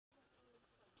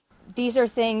These are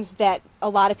things that a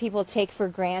lot of people take for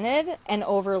granted and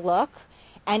overlook,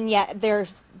 and yet they're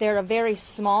a very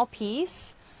small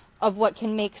piece of what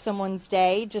can make someone's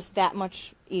day just that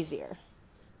much easier.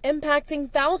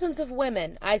 Impacting thousands of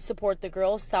women, I Support the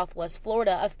Girls Southwest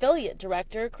Florida affiliate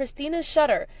director Christina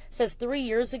Shutter says 3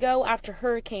 years ago, after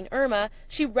Hurricane Irma,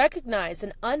 she recognized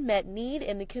an unmet need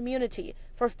in the community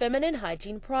for feminine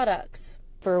hygiene products.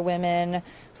 For women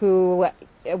who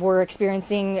were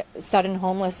experiencing sudden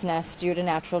homelessness due to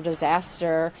natural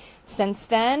disaster, since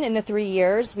then, in the 3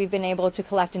 years, we've been able to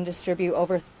collect and distribute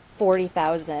over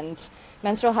 40,000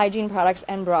 menstrual hygiene products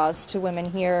and bras to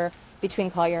women here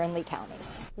between Collier and Lee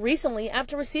counties. Recently,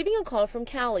 after receiving a call from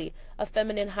Cali, a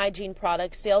feminine hygiene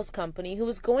product sales company who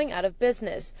was going out of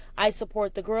business, I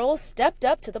Support the Girls stepped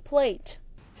up to the plate.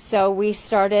 So we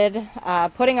started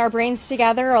putting our brains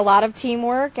together, a lot of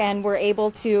teamwork, and we're able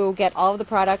to get all of the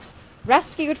products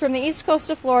rescued from the east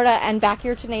coast of Florida and back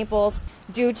here to Naples.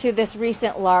 Due to this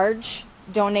recent large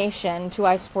donation to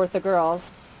I Support the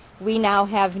Girls, we now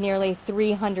have nearly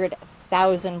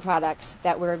 300,000 products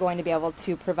that we're going to be able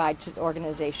to provide to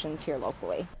organizations here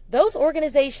locally. Those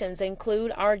organizations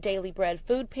include Our Daily Bread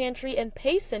Food Pantry and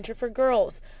Pace Center for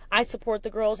Girls. I Support the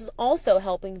Girls is also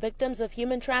helping victims of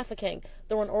human trafficking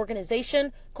through an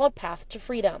organization called Path to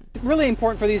Freedom. It's really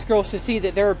important for these girls to see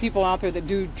that there are people out there that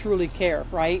do truly care,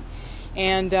 right?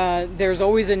 And there's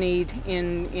always a need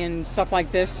in stuff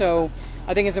like this, so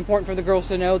I think it's important for the girls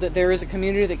to know that there is a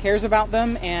community that cares about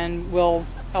them and will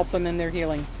help them in their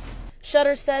healing.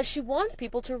 Shutter says she wants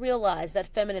people to realize that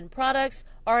feminine products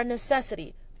are a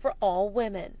necessity for all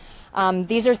women.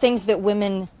 These are things that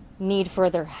women need for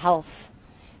their health.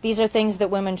 These are things that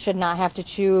women should not have to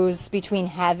choose between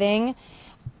having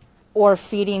or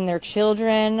feeding their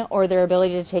children or their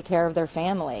ability to take care of their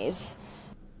families.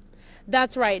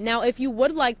 That's right. Now, if you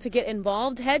would like to get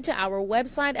involved, head to our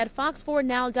website at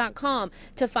fox4now.com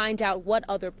to find out what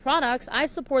other products I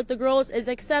Support the Girls is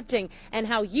accepting and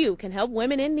how you can help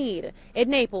women in need. In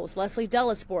Naples, Leslie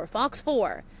Delaspore, Fox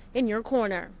 4, in your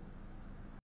corner.